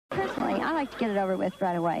I like to get it over with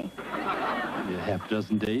right away. A half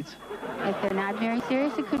dozen dates? If they're not very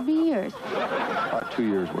serious, it could be years. About 2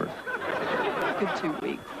 years worth. Good 2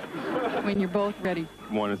 weeks. When you're both ready.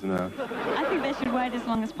 One is enough. I think they should wait as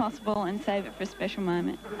long as possible and save it for a special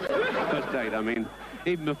moment. First date, I mean,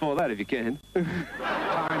 even before that if you can.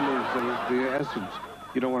 Time is the essence.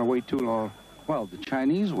 You don't want to wait too long. Well, the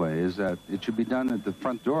Chinese way is that it should be done at the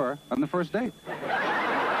front door on the first date.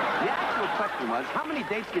 The actual question was, how many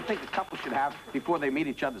dates do you think a couple should have before they meet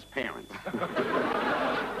each other's parents?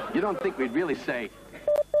 You don't think we'd really say...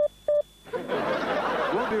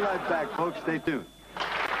 We'll be right back, folks. Stay tuned.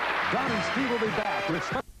 Don and Steve will be back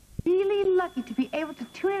with... Really lucky to be able to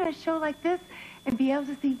tune in a show like this and be able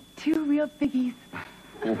to see two real biggies.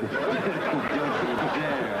 Do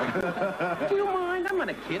you mind? I'm not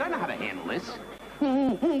a kid. I know how to handle this.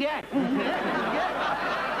 Yeah.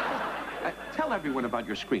 Tell everyone about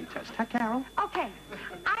your screen test, huh, Carol? Okay.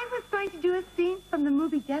 I was going to do a scene from the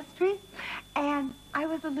movie Destry, and I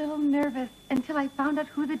was a little nervous until I found out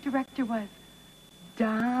who the director was.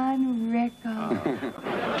 Don Rickles.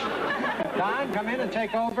 Don, come in and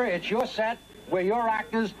take over. It's your set. We're your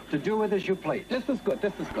actors to do with as you please. This is good.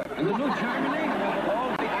 This is good. In the new Germany,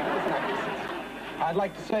 all the actors like this. I'd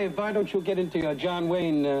like to say, why don't you get into your John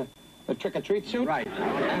Wayne trick-or-treat suit? Right.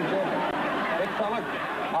 And, big fella,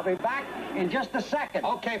 I'll be back in just a second.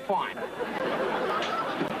 Okay, fine.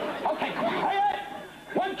 Okay, come on. Hey,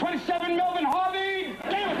 127 Melvin Harvey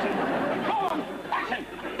Davidson. Go on. Action.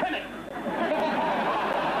 Pin it.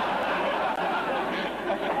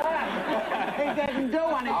 He didn't do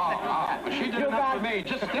anything. She did enough for me.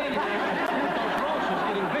 Just stand there. Those roses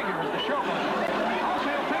getting bigger as the show goes. Okay, I'll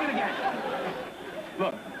take it again.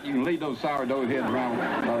 Look, you can lead those sourdough heads around.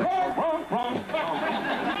 Wrong. You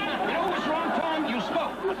know what's wrong, Tom? You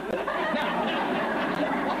spoke. Now,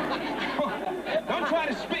 don't try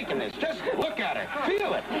to speak in this. Just look at it.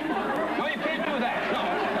 Feel it. No, you can't do that. No.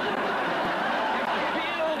 You have to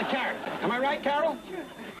feel the character. Am I right, Carol?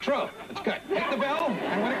 True. That's good. Hit the bell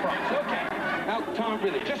and when it cries. Okay. Now, Tom,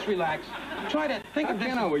 really, just relax. Try to think of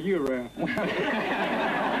this. I know where you're around.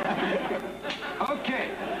 Okay.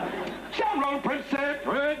 Jump roll, princess.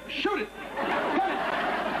 Red. Shoot it. Cut it.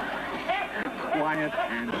 Quiet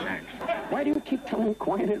and action. Why do you keep telling him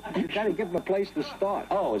quiet? You got to give him a place to start.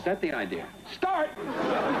 Oh, is that the idea? Start.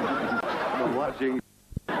 We're watching.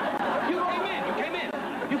 You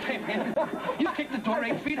came in. You kicked the door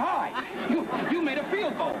 8 feet high. You made a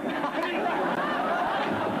field goal.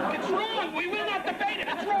 It's wrong. We will not debate it.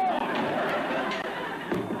 It's wrong.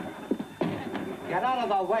 Get out of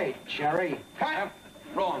the way, Sherry. Cut.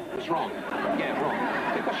 Wrong. It's wrong. Yeah, wrong.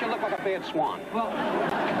 Because you look like a bad swan. Well,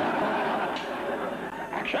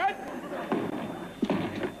 action.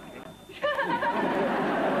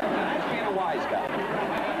 That's being a wise guy.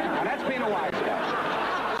 Now, that's being a wise guy.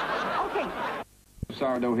 Okay.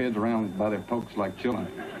 Sourdough heads around by their pokes like chillin'.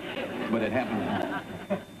 But it happened.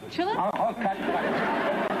 Chillin'? I'll cut.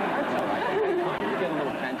 That's all right. You get a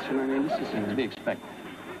little tension. I mean, this is to be expected.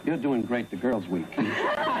 You're doing great. The girls' week.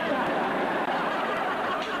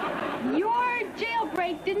 Your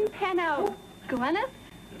jailbreak didn't pan out. Glennis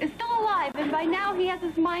is still alive, and by now he has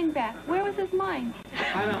his mind back. Where was his mind?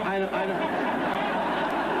 I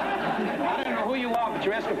don't know who you are, but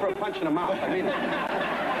you're asking for a punch in the mouth. I mean,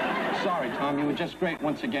 sorry, Tom. You were just great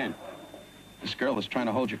once again. This girl is trying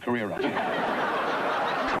to hold your career up.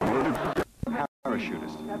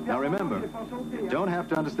 Parachutist. Now remember, you don't have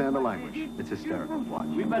to understand the language. It's hysterical. Watch.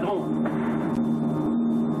 We've been home.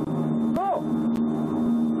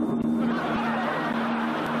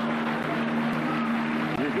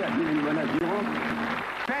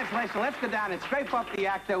 Translation, let's go down and scrape up the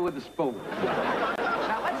actor with the spoon.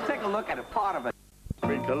 Now, let's take a look at a part of it.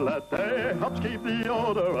 Sprinkle a day helps keep the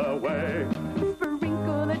odor away.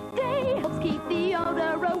 Sprinkle a day helps keep the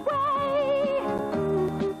odor away.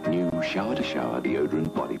 New Shower to Shower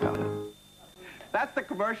deodorant body powder. That's the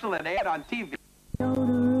commercial and ad on TV.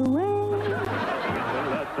 Odor away.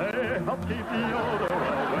 Sprinkle a day helps keep the odor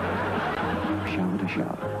away. Shower to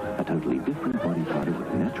Shower, a totally different body powder with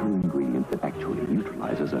a natural ingredient that actually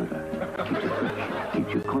neutralizes odor. Keeps it fresh,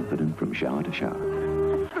 keeps you confident from shower to shower.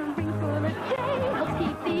 Sprinkle a day helps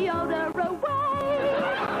keep the odor away.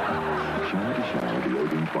 Shower to Shower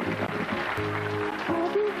deodorant body powder.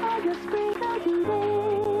 Have you had your sprinkle today?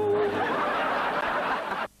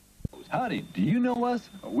 Howdy. Howdy, do you know us?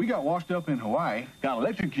 We got washed up in Hawaii. Got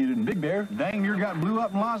electrocuted in Big Bear. Dang near got blew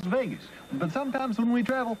up in Las Vegas. But sometimes when we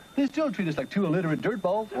travel, they still treat us like two illiterate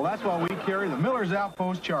dirtballs. Well, that's why we carry the Miller's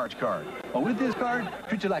Outpost charge card. Well, with this card,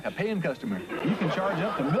 treat you like a paying customer. You can charge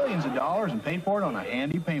up to millions of dollars and pay for it on a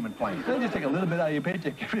handy payment plan. They'll just take a little bit out of your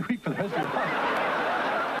paycheck every week for the rest of your life.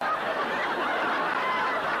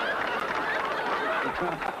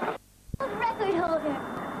 Record holder.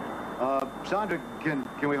 Sandra, can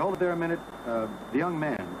we hold it there a minute? The young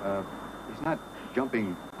man, he's not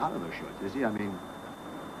jumping out of those shorts, is he? I mean,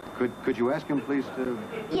 could you ask him, please, to...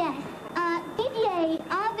 Yes. Didier,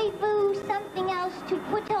 avez-vous something else to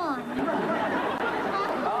put on?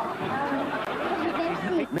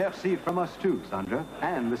 Merci. Merci from us, too, Sandra,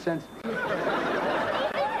 and the censors. A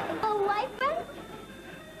wiper?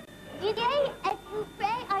 Didier, êtes-vous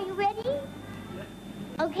prêt? Are you ready?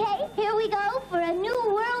 Okay, here we go for a new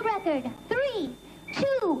world record. 3,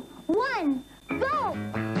 2, 1, go!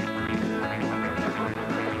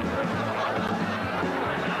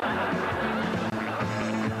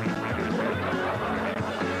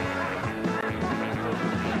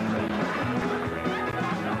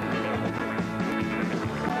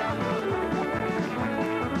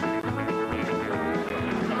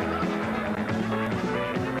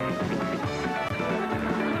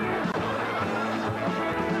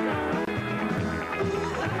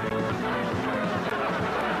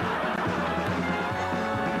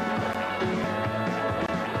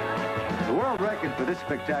 Record for this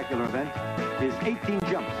spectacular event is 18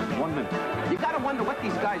 jumps in 1 minute. You gotta wonder what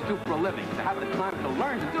these guys do for a living to have the time to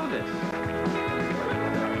learn to do this.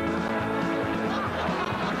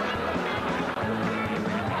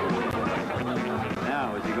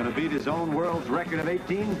 Now, is he going to beat his own world's record of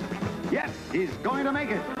 18? Yes, he's going to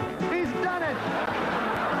make it. He's done it!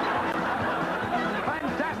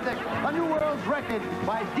 Fantastic! A new world's record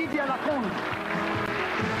by Didier Lacombe.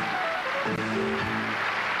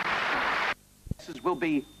 Will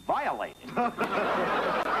be violated.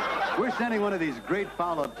 We're sending one of these great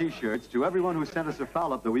foul-up T-shirts to everyone who sent us a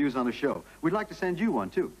foul-up that we use on the show. We'd like to send you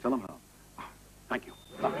one, too. Tell them how. Thank you.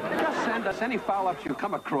 Just send us any foul-ups you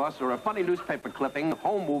come across or a funny newspaper clipping,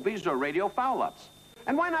 home movies, or radio foul-ups.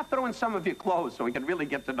 And why not throw in some of your clothes so we can really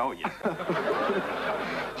get to know you?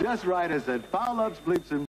 Just write us at Foul-Ups, Bleeps, and